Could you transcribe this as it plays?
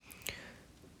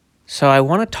So I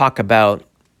want to talk about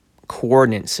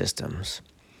coordinate systems.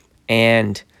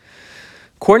 And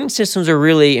coordinate systems are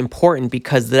really important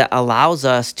because that allows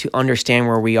us to understand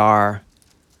where we are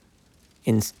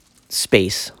in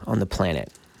space on the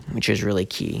planet, which is really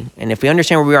key. And if we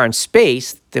understand where we are in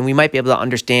space, then we might be able to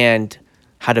understand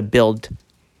how to build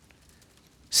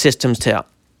systems to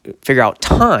figure out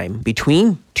time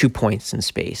between 2 points in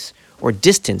space or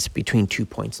distance between 2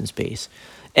 points in space.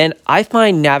 And I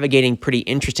find navigating pretty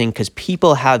interesting because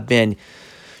people have been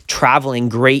traveling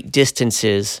great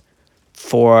distances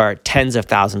for tens of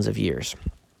thousands of years.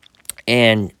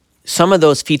 And some of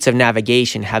those feats of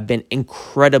navigation have been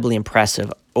incredibly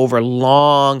impressive over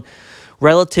long,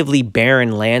 relatively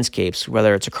barren landscapes,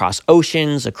 whether it's across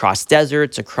oceans, across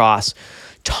deserts, across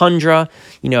tundra,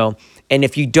 and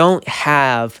if you don't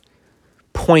have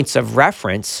points of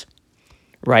reference,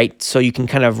 right, so you can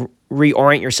kind of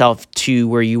reorient yourself to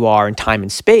where you are in time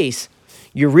and space,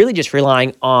 you're really just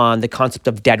relying on the concept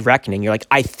of dead reckoning. You're like,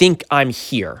 I think I'm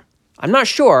here. I'm not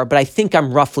sure, but I think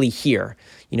I'm roughly here.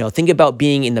 Think about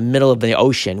being in the middle of the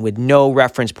ocean with no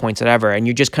reference points whatever, and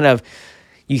you're just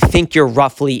you think you're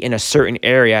roughly in a certain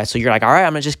area. So you're like, all right,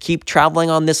 I'm gonna just keep traveling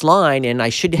on this line and I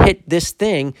should hit this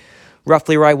thing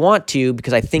roughly where I want to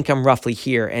because I think I'm roughly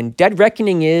here. And dead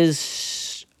reckoning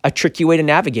is a tricky way to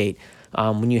navigate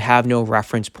when you have no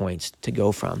reference points to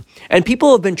go from. And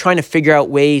people have been trying to figure out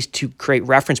ways to create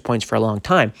reference points for a long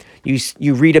time.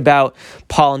 You read about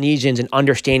Polynesians and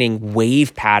understanding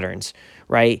wave patterns,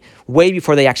 right? Way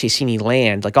before they actually see any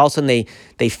land. Like all of a sudden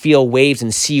they feel waves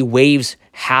and see waves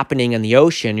happening in the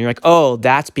ocean. You're like, oh,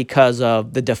 that's because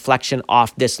of the deflection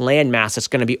off this landmass that's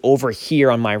going to be over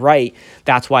here on my right.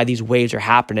 That's why these waves are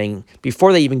happening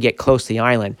before they even get close to the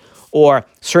island. Or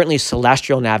certainly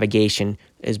celestial navigation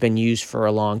has been used for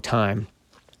a long time,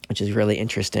 which is really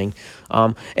interesting.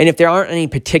 And if there aren't any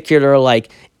particular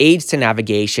aids to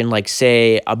navigation, like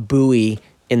say a buoy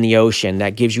in the ocean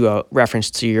that gives you a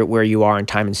reference to where you are in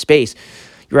time and space,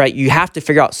 right? You have to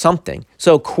figure out something.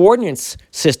 So coordinates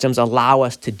systems allow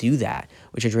us to do that,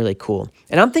 which is really cool.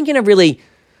 And I'm thinking of really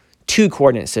two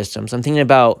coordinate systems. I'm thinking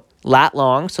about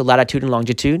lat-long, so latitude and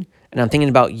longitude, and I'm thinking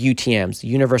about UTMs,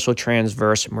 Universal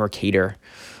Transverse Mercator.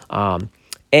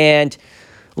 And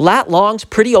lat-long's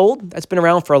pretty old. That's been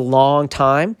around for a long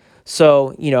time.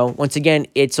 So, once again,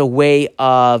 it's a way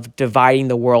of dividing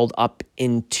the world up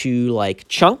into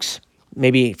chunks.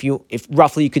 Maybe if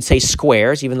roughly you could say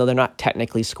squares, even though they're not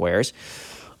technically squares.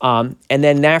 And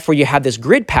then therefore you have this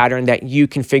grid pattern that you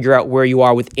can figure out where you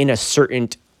are within a certain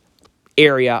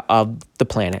area of the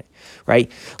planet, right?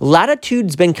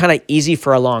 Latitude's been kind of easy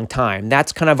for a long time.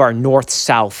 That's kind of our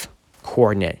north-south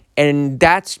coordinate. And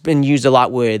that's been used a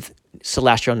lot with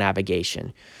celestial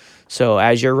navigation. So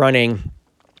as you're trying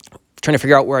to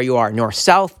figure out where you are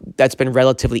north-south, that's been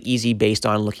relatively easy based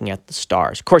on looking at the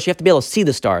stars. Of course, you have to be able to see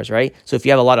the stars, right? So if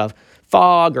you have a lot of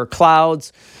fog or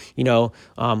clouds, you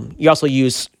also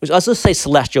use, let's just say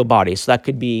celestial bodies. So that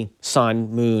could be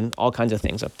sun, moon, all kinds of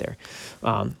things up there.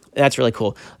 That's really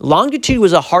cool. Longitude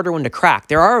was a harder one to crack.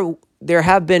 There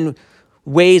have been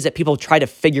ways that people try to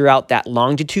figure out that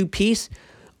longitude piece.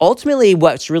 Ultimately,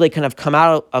 what's really kind of come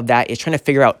out of that is trying to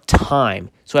figure out time.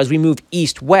 So as we move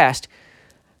east-west,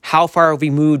 how far have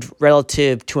we moved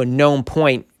relative to a known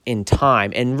point in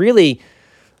time? And really,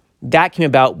 that came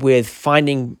about with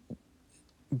finding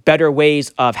better ways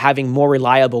of having more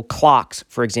reliable clocks,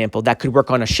 for example, that could work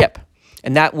on a ship.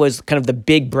 And that was kind of the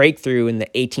big breakthrough in the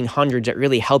 1800s that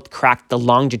really helped crack the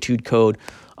longitude code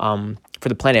for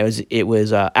the planet. It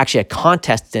was actually a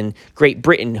contest in Great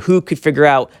Britain who could figure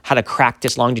out how to crack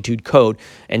this longitude code.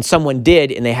 And someone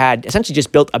did, and they had essentially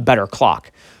just built a better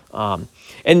clock.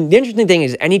 And the interesting thing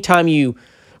is anytime you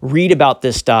read about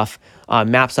this stuff,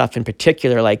 map stuff in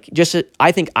particular,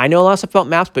 I think I know a lot of stuff about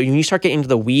maps, but when you start getting into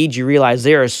the weeds, you realize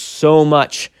there is so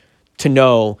much to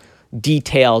know,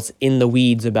 details in the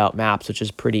weeds about maps, which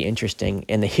is pretty interesting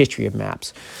in the history of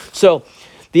maps. So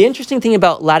the interesting thing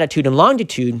about latitude and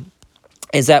longitude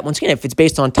is that, once again, if it's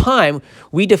based on time,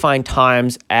 we define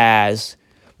times as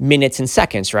minutes and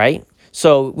seconds, right?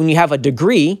 So when you have a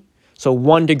degree, so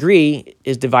 1 degree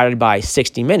is divided by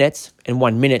 60 minutes, and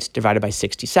 1 minute divided by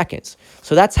 60 seconds.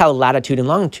 So that's how latitude and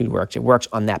longitude works. It works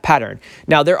on that pattern.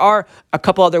 Now, there are a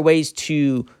couple other ways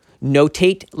to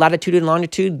notate latitude and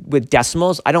longitude with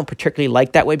decimals. I don't particularly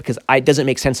like that way because it doesn't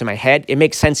make sense in my head. It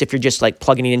makes sense if you're just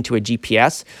plugging it into a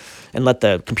GPS and let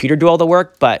the computer do all the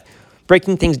work, but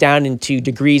breaking things down into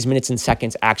degrees, minutes, and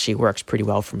seconds actually works pretty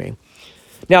well for me.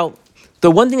 Now,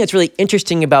 the one thing that's really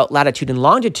interesting about latitude and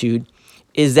longitude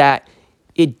is that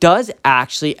it does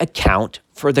actually account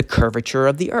for the curvature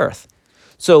of the Earth.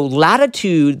 So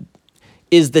latitude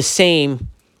is the same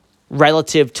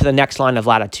relative to the next line of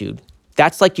latitude.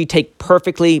 That's like you take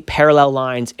perfectly parallel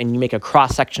lines and you make a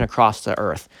cross section across the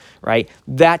earth, right?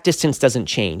 That distance doesn't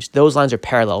change. Those lines are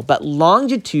parallel. But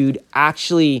longitude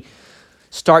actually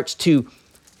starts to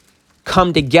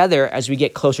come together as we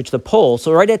get closer to the pole.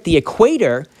 So right at the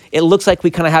equator, it looks like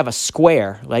we kind of have a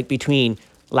square, like between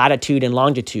latitude and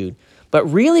longitude. But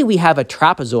really we have a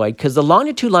trapezoid because the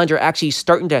longitude lines are actually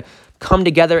starting to come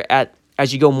together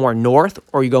as you go more north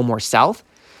or you go more south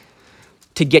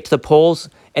to get to the poles.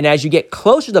 And as you get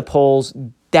closer to the poles,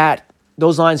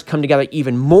 those lines come together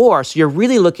even more. So you're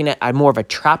really looking at more of a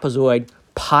trapezoid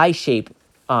pie shape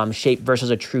versus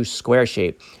a true square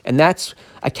shape. And that's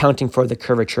accounting for the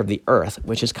curvature of the Earth,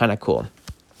 which is kind of cool.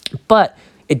 But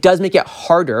it does make it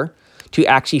harder to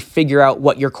actually figure out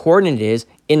what your coordinate is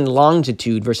in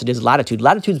longitude versus it is latitude.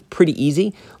 Latitude is pretty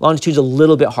easy. Longitude is a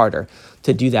little bit harder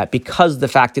to do that because of the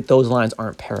fact that those lines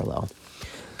aren't parallel.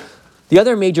 The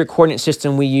other major coordinate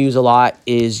system we use a lot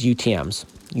is UTMs,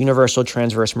 Universal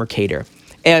Transverse Mercator.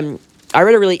 And I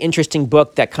read a really interesting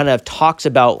book that kind of talks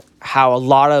about how a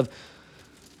lot of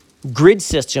grid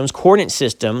systems, coordinate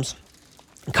systems,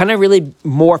 kind of really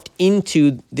morphed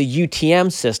into the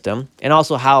UTM system, and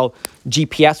also how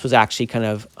GPS was actually kind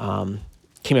of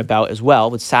came about as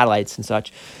well with satellites and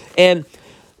such. And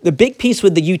the big piece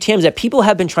with the UTM is that people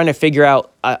have been trying to figure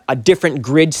out a different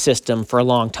grid system for a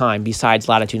long time besides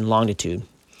latitude and longitude.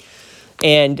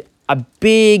 And a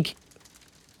big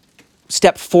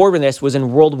step forward in this was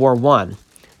in World War I.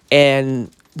 And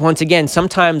once again,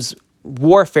 sometimes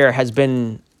warfare has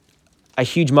been a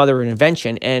huge mother of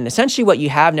invention. And essentially what you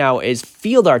have now is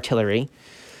field artillery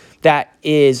that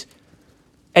is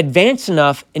advanced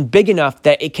enough and big enough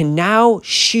that it can now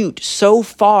shoot so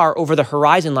far over the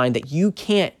horizon line that you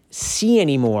can't see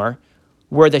anymore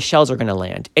where the shells are going to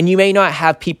land. And you may not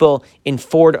have people in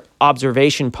forward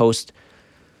observation posts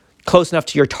close enough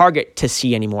to your target to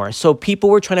see anymore. So people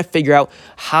were trying to figure out,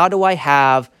 how do I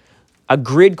have a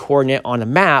grid coordinate on a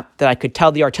map that I could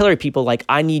tell the artillery people, like,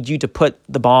 I need you to put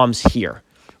the bombs here,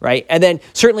 right? And then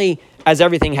certainly, as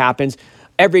everything happens,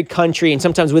 every country, and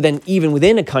sometimes even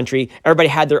within a country, everybody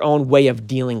had their own way of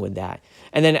dealing with that.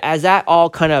 And then as that all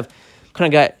kind of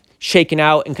got shaken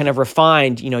out and kind of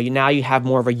refined, now you have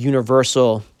more of a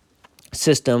universal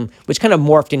system, which kind of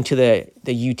morphed into the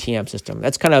UTM system.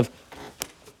 That's kind of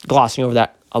glossing over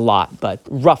that a lot, but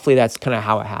roughly that's kind of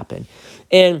how it happened.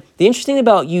 And the interesting thing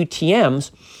about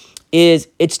UTMs is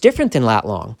it's different than lat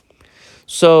long.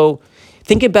 So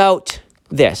think about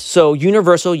this. So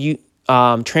universal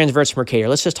transverse Mercator.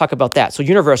 Let's just talk about that. So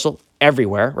universal,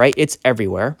 everywhere, right? It's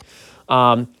everywhere.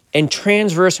 And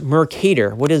transverse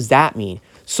Mercator, what does that mean?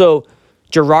 So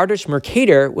Gerardus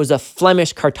Mercator was a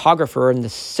Flemish cartographer in the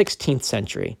 16th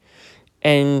century.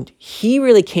 And he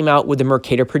really came out with the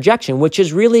Mercator projection, which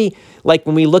is really like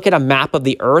when we look at a map of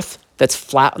the Earth that's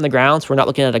flat on the ground, so we're not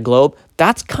looking at a globe,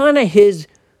 that's kind of his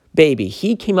baby.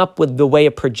 He came up with the way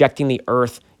of projecting the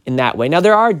Earth in that way. Now,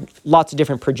 there are lots of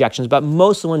different projections, but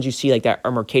most of the ones you see like that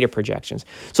are Mercator projections.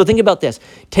 So think about this.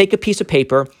 Take a piece of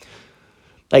paper,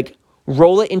 like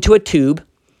roll it into a tube,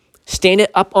 stand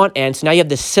it up on end. So now you have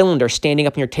this cylinder standing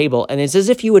up on your table, and it's as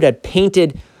if you would have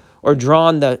painted or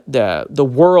drawn the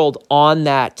world on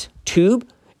that tube.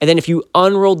 And then if you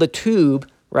unroll the tube,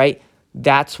 right,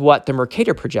 that's what the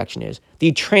Mercator projection is.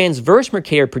 The transverse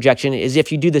Mercator projection is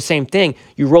if you do the same thing,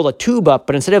 you roll a tube up,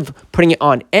 but instead of putting it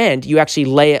on end, you actually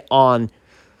lay it on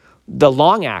the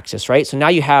long axis, right? So now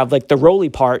you have like the rolly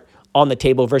part on the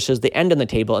table versus the end on the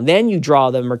table. And then you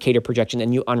draw the Mercator projection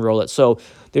and you unroll it. So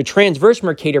the transverse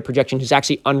Mercator projection is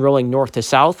actually unrolling north to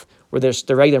south, where there's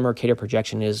the regular Mercator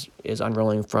projection is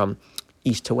unrolling from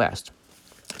east to west.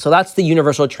 So that's the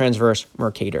universal transverse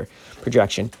Mercator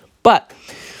projection. But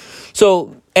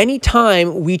so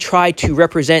anytime we try to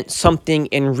represent something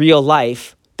in real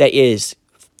life that is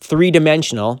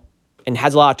three-dimensional and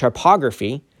has a lot of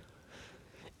topography,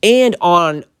 and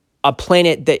on a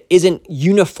planet that isn't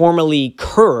uniformly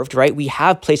curved, right? We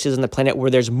have places on the planet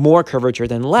where there's more curvature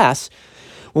than less.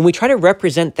 When we try to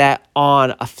represent that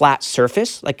on a flat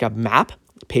surface, like a map,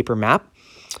 paper map,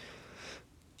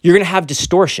 you're going to have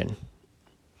distortion.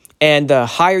 And the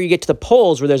higher you get to the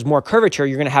poles where there's more curvature,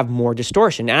 you're going to have more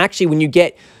distortion. And actually, when you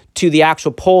get to the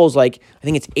actual poles, like I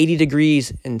think it's 80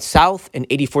 degrees in south and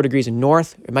 84 degrees in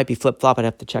north, it might be flip-flop, I'd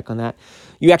have to check on that.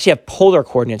 You actually have polar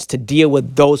coordinates to deal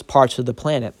with those parts of the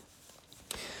planet.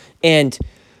 And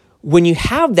when you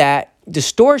have that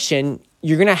distortion,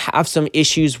 you're going to have some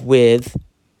issues with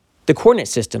the coordinate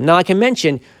system. Now, like I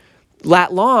mentioned,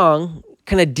 lat long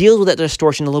kind of deals with that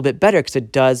distortion a little bit better because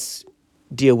it does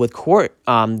deal with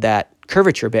that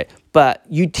curvature a bit. But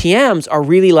UTMs are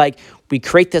really like, we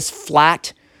create this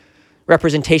flat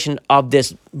representation of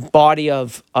this body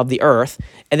of the earth,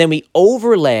 and then we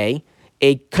overlay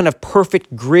a kind of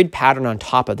perfect grid pattern on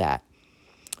top of that.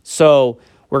 So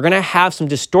we're going to have some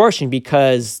distortion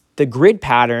because the grid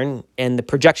pattern and the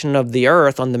projection of the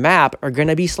earth on the map are going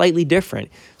to be slightly different.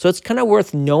 So it's kind of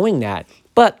worth knowing that.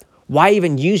 But why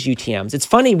even use UTMs? It's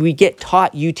funny, we get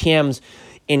taught UTMs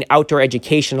in outdoor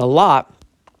education a lot,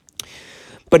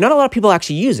 but not a lot of people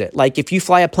actually use it. Like if you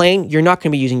fly a plane, you're not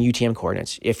going to be using UTM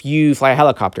coordinates. If you fly a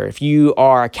helicopter, if you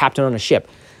are a captain on a ship,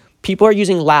 people are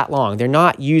using lat long. They're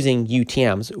not using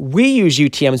UTMs. We use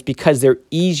UTMs because they're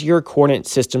easier coordinate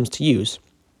systems to use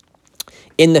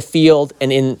in the field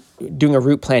and in doing a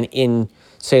route plan in,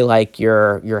 say, like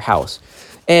your house.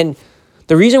 And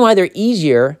the reason why they're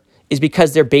easier is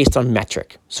because they're based on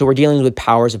metric. So we're dealing with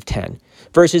powers of 10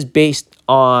 versus based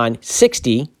on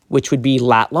 60, which would be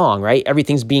lat long, right?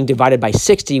 Everything's being divided by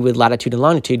 60 with latitude and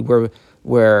longitude,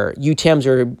 where UTMs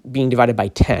are being divided by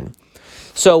 10.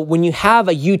 So when you have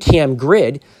a UTM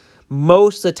grid,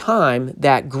 most of the time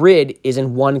that grid is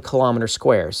in 1 kilometer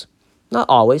squares. Not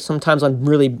always. Sometimes on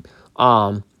really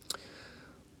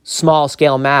small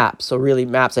scale maps, so really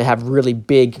maps that have really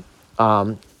big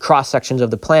cross sections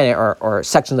of the planet, or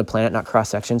sections of the planet, not cross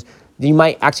sections, you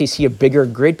might actually see a bigger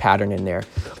grid pattern in there.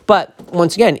 But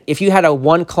once again, if you had a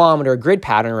 1 kilometer grid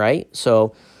pattern, right?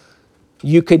 So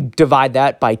you could divide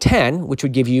that by 10, which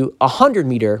would give you 100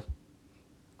 meter,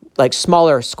 like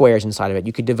smaller squares inside of it.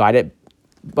 You could divide it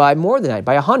by more than that,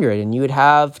 by 100, and you would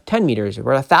have 10 meters, or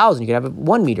 1,000, you could have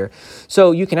 1 meter.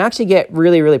 So you can actually get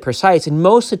really, really precise. And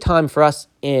most of the time for us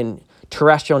in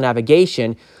terrestrial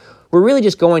navigation, we're really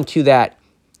just going to that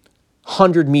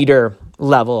 100 meter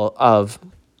level of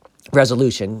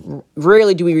resolution.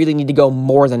 Rarely do we really need to go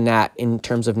more than that in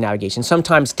terms of navigation.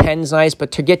 Sometimes 10 is nice,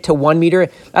 but to get to 1 meter,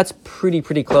 that's pretty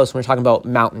close when we're talking about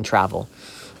mountain travel.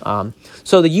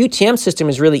 So the UTM system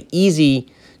is really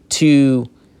easy to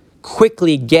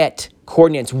quickly get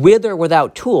coordinates with or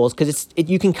without tools, because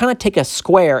you can kind of take a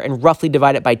square and roughly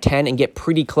divide it by 10 and get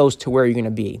pretty close to where you're going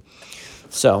to be.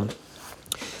 So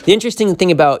the interesting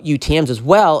thing about UTMs as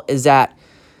well is that,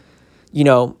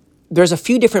 there's a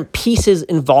few different pieces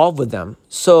involved with them.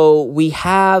 So we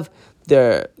have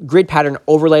the grid pattern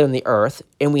overlaid on the earth,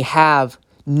 and we have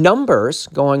numbers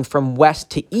going from west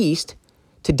to east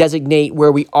to designate where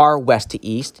we are west to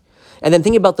east. And then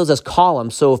think about those as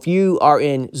columns. So if you are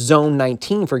in zone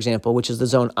 19, for example, which is the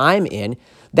zone I'm in,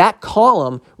 that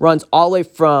column runs all the way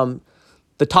from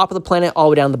the top of the planet all the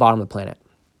way down to the bottom of the planet.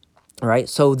 All right,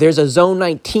 so there's a zone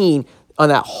 19 on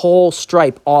that whole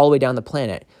stripe all the way down the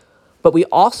planet. But we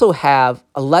also have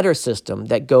a letter system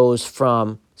that goes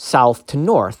from south to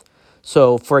north.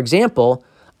 So for example,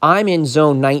 I'm in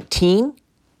zone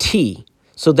 19T.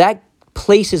 So that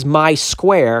places my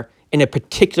square in a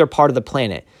particular part of the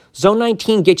planet. Zone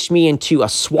 19 gets me into a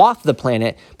swath of the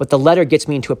planet, but the letter gets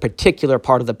me into a particular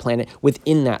part of the planet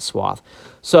within that swath.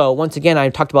 So once again, I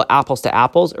talked about apples to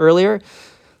apples earlier.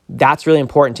 That's really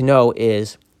important to know,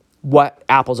 is what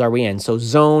apples are we in? So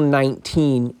zone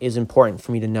 19 is important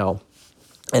for me to know.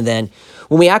 And then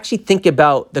when we actually think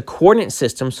about the coordinate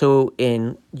system, so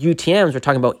in UTMs, we're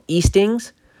talking about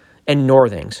eastings and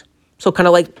northings. So kind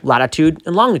of like latitude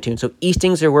and longitude. So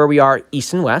eastings are where we are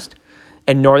east and west,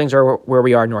 and northings are where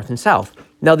we are north and south.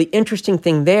 Now, the interesting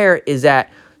thing there is that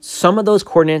some of those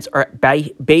coordinates are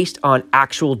based on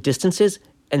actual distances,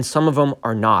 and some of them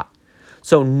are not.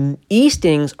 So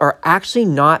eastings are actually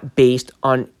not based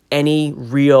on any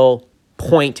real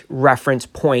reference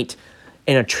point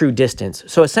in a true distance.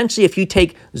 So essentially, if you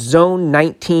take zone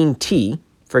 19T,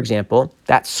 for example,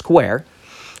 that's square,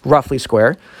 roughly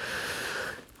square,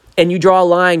 and you draw a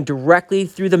line directly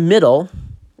through the middle,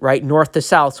 right, north to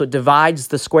south, so it divides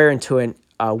the square into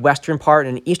a western part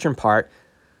and an eastern part,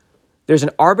 there's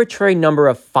an arbitrary number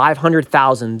of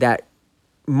 500,000 that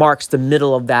marks the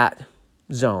middle of that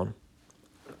zone.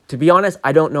 To be honest,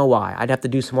 I don't know why. I'd have to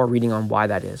do some more reading on why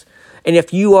that is. And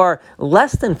if you are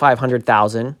less than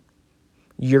 500,000,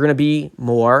 you're going to be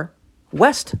more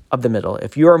west of the middle.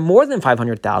 If you are more than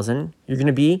 500,000, you're going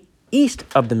to be east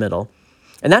of the middle.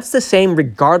 And that's the same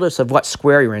regardless of what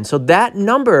square you're in. So that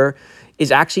number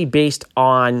is actually based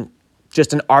on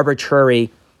just an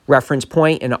arbitrary reference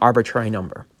point and an arbitrary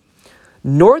number.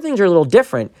 Northings are a little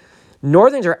different.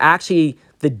 Northings are actually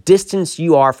the distance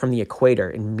you are from the equator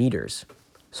in meters.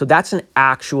 So that's an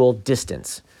actual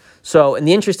distance. So, and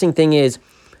the interesting thing is,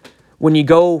 when you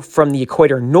go from the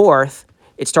equator north,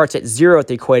 it starts at 0 at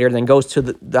the equator, then goes to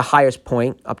the highest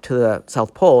point up to the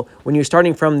South Pole. When you're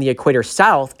starting from the equator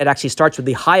south, it actually starts with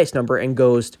the highest number and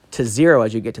goes to 0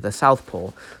 as you get to the South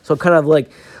Pole. So kind of like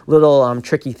little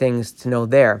tricky things to know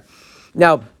there.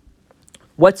 Now,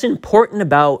 what's important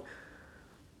about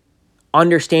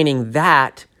understanding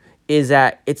that is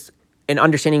that it's, and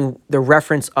understanding the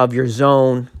reference of your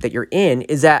zone that you're in,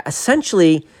 is that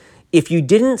essentially, if you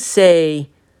didn't say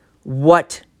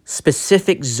what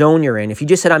specific zone you're in, if you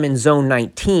just said I'm in zone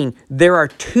 19, there are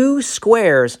 2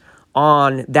 squares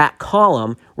on that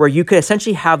column where you could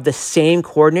essentially have the same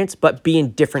coordinates but be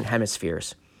in different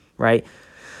hemispheres, right?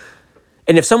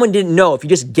 And if someone didn't know, if you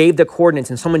just gave the coordinates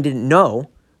and someone didn't know,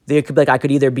 they could be like, I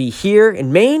could either be here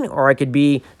in Maine or I could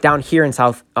be down here in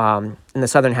in the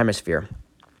southern hemisphere.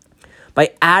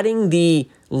 By adding the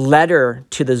letter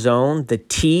to the zone, the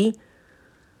T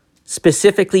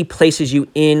specifically places you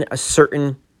in a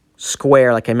certain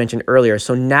square, like I mentioned earlier.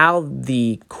 So now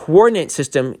the coordinate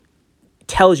system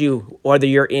tells you whether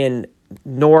you're in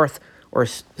north or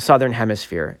southern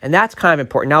hemisphere. And that's kind of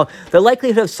important. Now, the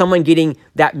likelihood of someone getting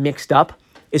that mixed up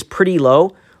is pretty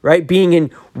low, right? Being in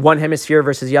one hemisphere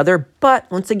versus the other. But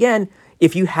once again,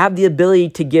 if you have the ability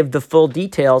to give the full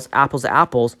details, apples to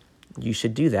apples, you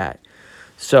should do that.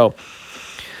 So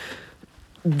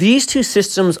these 2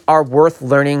 systems are worth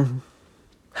learning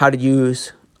how to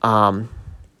use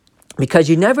because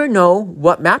you never know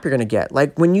what map you're going to get.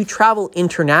 Like when you travel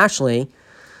internationally,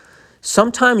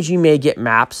 sometimes you may get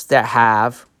maps that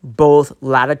have both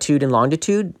latitude and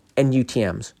longitude and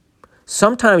UTMs.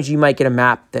 Sometimes you might get a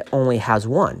map that only has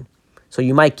one. So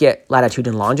you might get latitude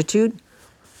and longitude.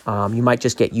 You might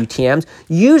just get UTMs.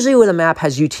 Usually when a map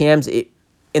has UTMs,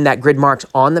 in that grid marks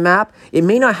on the map, it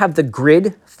may not have the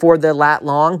grid for the lat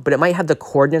long, but it might have the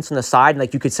coordinates on the side.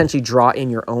 Like you could essentially draw in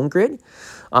your own grid.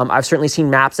 I've certainly seen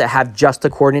maps that have just the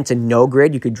coordinates and no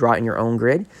grid. You could draw in your own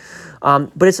grid.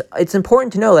 But it's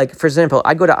important to know, like, for example,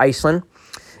 I go to Iceland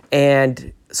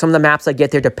and some of the maps I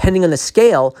get there, depending on the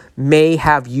scale, may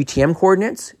have UTM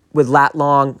coordinates with lat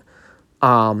long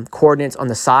coordinates on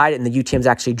the side, and the UTM's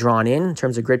actually drawn in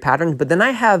terms of grid patterns. But then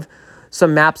I have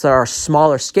some maps that are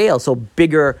smaller scale, so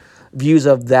bigger views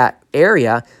of that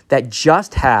area that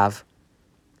just have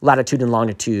latitude and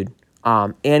longitude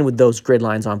and with those grid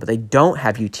lines on, but they don't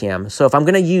have UTM. So if I'm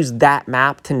going to use that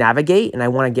map to navigate and I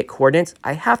want to get coordinates,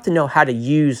 I have to know how to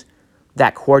use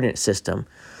that coordinate system.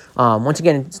 Once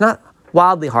again, it's not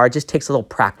wildly hard, it just takes a little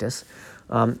practice.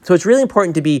 So it's really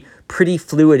important to be pretty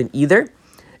fluid in either,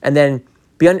 and then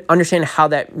understand how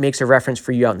that makes a reference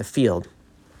for you out in the field.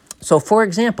 So for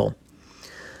example,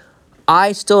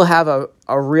 I still have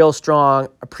a real strong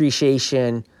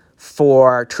appreciation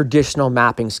for traditional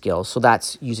mapping skills. So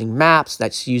that's using maps,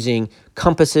 that's using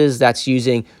compasses, that's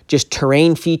using just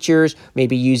terrain features,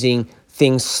 maybe using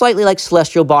things slightly like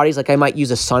celestial bodies, like I might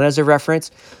use a sun as a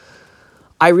reference.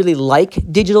 I really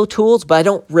like digital tools, but I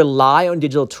don't rely on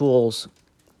digital tools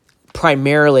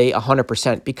primarily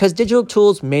 100% because digital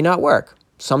tools may not work.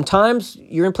 Sometimes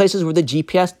you're in places where the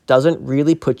GPS doesn't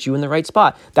really put you in the right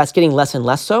spot. That's getting less and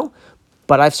less so,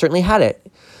 but I've certainly had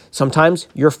it. Sometimes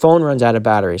your phone runs out of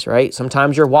batteries, right?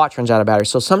 Sometimes your watch runs out of batteries.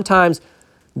 So sometimes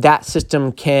that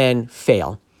system can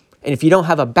fail. And if you don't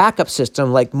have a backup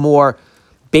system like more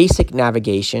basic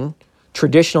navigation,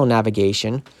 traditional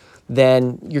navigation,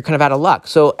 then you're kind of out of luck.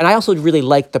 So, and I also really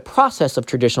like the process of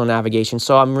traditional navigation,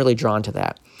 so I'm really drawn to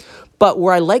that. But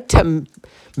where I like to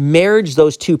marriage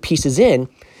those two pieces in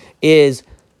is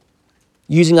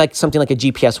using like something like a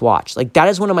GPS watch. Like that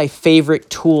is one of my favorite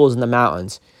tools in the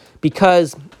mountains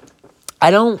because I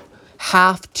don't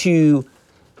have to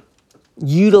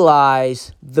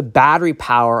utilize the battery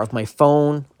power of my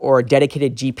phone or a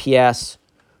dedicated GPS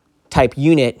type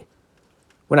unit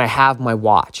when I have my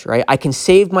watch, right? I can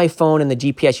save my phone and the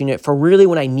GPS unit for really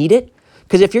when I need it.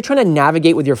 Because if you're trying to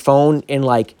navigate with your phone in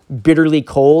like bitterly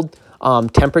cold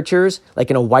temperatures, like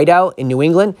in a whiteout in New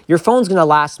England, your phone's gonna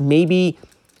last maybe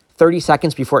 30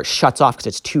 seconds before it shuts off because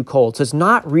it's too cold. So it's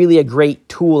not really a great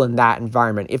tool in that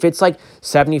environment. If it's like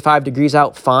 75 degrees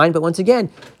out, fine. But once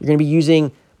again, you're gonna be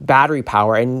using battery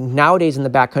power. And nowadays in the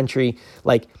backcountry,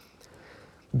 like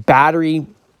battery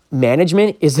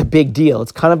management is a big deal.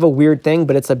 It's kind of a weird thing,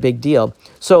 but it's a big deal.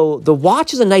 So the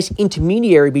watch is a nice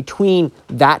intermediary between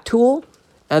that tool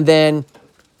and then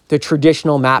the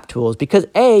traditional map tools because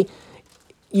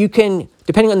you can,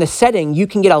 depending on the setting, you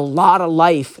can get a lot of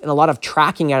life and a lot of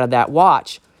tracking out of that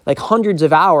watch, like hundreds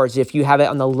of hours if you have it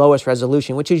on the lowest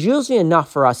resolution, which is usually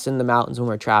enough for us in the mountains when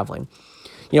we're traveling.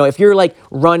 You know, if you're like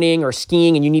running or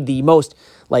skiing and you need the most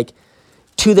like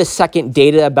to the second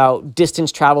data about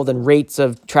distance traveled and rates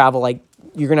of travel, like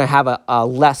you're going to have a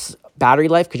less battery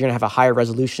life because you're going to have a higher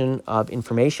resolution of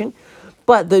information.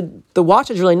 But the watch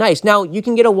is really nice. Now, you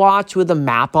can get a watch with a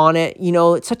map on it. You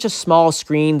know, it's such a small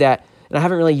screen that, and I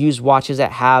haven't really used watches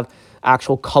that have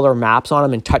actual color maps on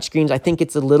them and touchscreens. I think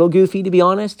it's a little goofy, to be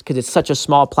honest, because it's such a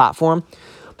small platform.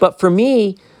 But for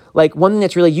me, like, one thing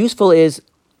that's really useful is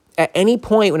at any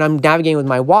point when I'm navigating with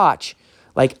my watch,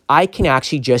 like, I can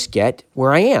actually just get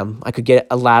where I am. I could get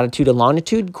a latitude and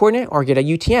longitude coordinate or get a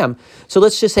UTM. So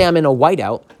let's just say I'm in a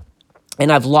whiteout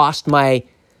and I've lost my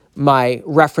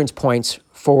reference points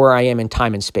for where I am in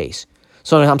time and space.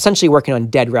 So I'm essentially working on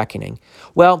dead reckoning.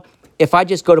 Well, if I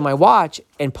just go to my watch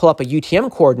and pull up a UTM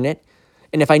coordinate,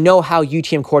 and if I know how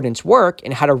UTM coordinates work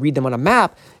and how to read them on a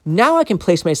map, now I can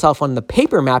place myself on the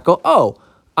paper map, go, oh,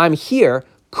 I'm here,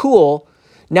 cool.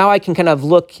 Now I can kind of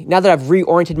look, now that I've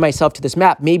reoriented myself to this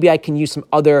map, maybe I can use some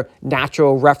other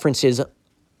natural references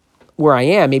where I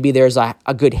am. Maybe there's a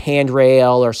good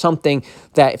handrail or something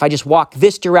that if I just walk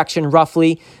this direction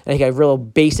roughly, and I get a real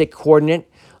basic coordinate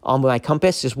on my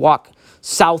compass, just walk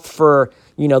south for,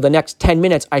 the next 10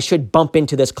 minutes, I should bump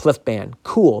into this cliff band.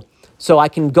 Cool. So I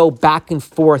can go back and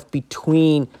forth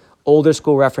between older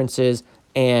school references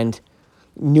and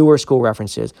newer school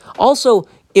references. Also,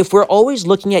 if we're always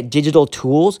looking at digital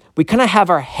tools, we kind of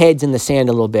have our heads in the sand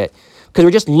a little bit because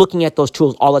we're just looking at those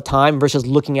tools all the time versus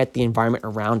looking at the environment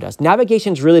around us.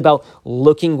 Navigation is really about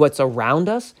looking what's around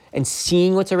us and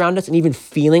seeing what's around us and even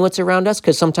feeling what's around us,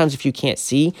 because sometimes if you can't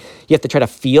see, you have to try to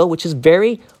feel, which is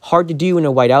very hard to do in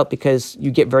a whiteout because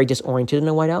you get very disoriented in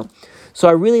a whiteout. So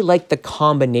I really like the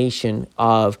combination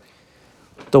of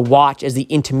the watch as the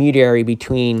intermediary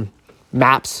between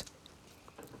maps,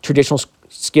 traditional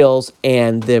skills,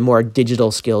 and the more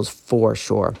digital skills for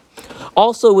sure.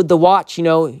 Also with the watch,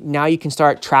 now you can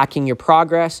start tracking your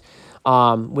progress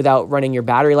without running your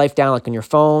battery life down like on your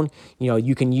phone.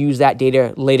 You can use that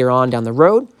data later on down the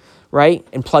road, right?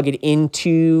 And plug it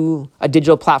into a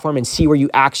digital platform and see where you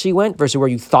actually went versus where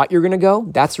you thought you were going to go.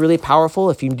 That's really powerful.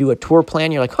 If you do a tour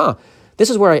plan, you're like, this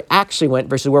is where I actually went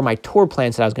versus where my tour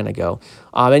plan said I was going to go.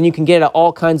 And you can get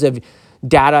all kinds of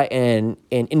data and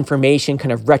information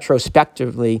kind of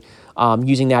retrospectively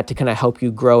using that to kind of help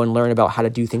you grow and learn about how to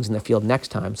do things in the field next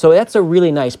time. So that's a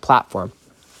really nice platform.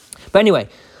 But anyway,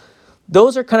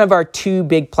 those are kind of our two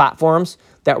big platforms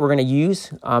that we're going to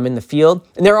use in the field.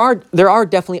 And there are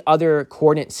definitely other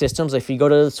coordinate systems. If you go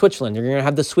to Switzerland, you're going to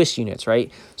have the Swiss units,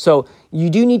 right? So you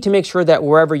do need to make sure that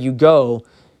wherever you go,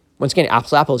 once again, apples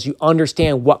to apples, you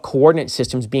understand what coordinate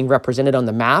system is being represented on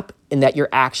the map and that you're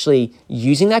actually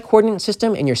using that coordinate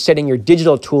system and you're setting your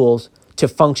digital tools to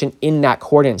function in that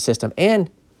coordinate system and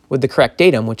with the correct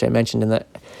datum, which I mentioned in the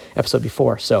episode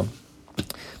before. So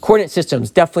coordinate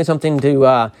systems, definitely something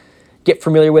to get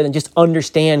familiar with and just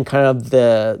understand kind of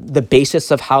the basis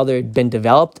of how they've been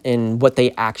developed and what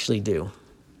they actually do.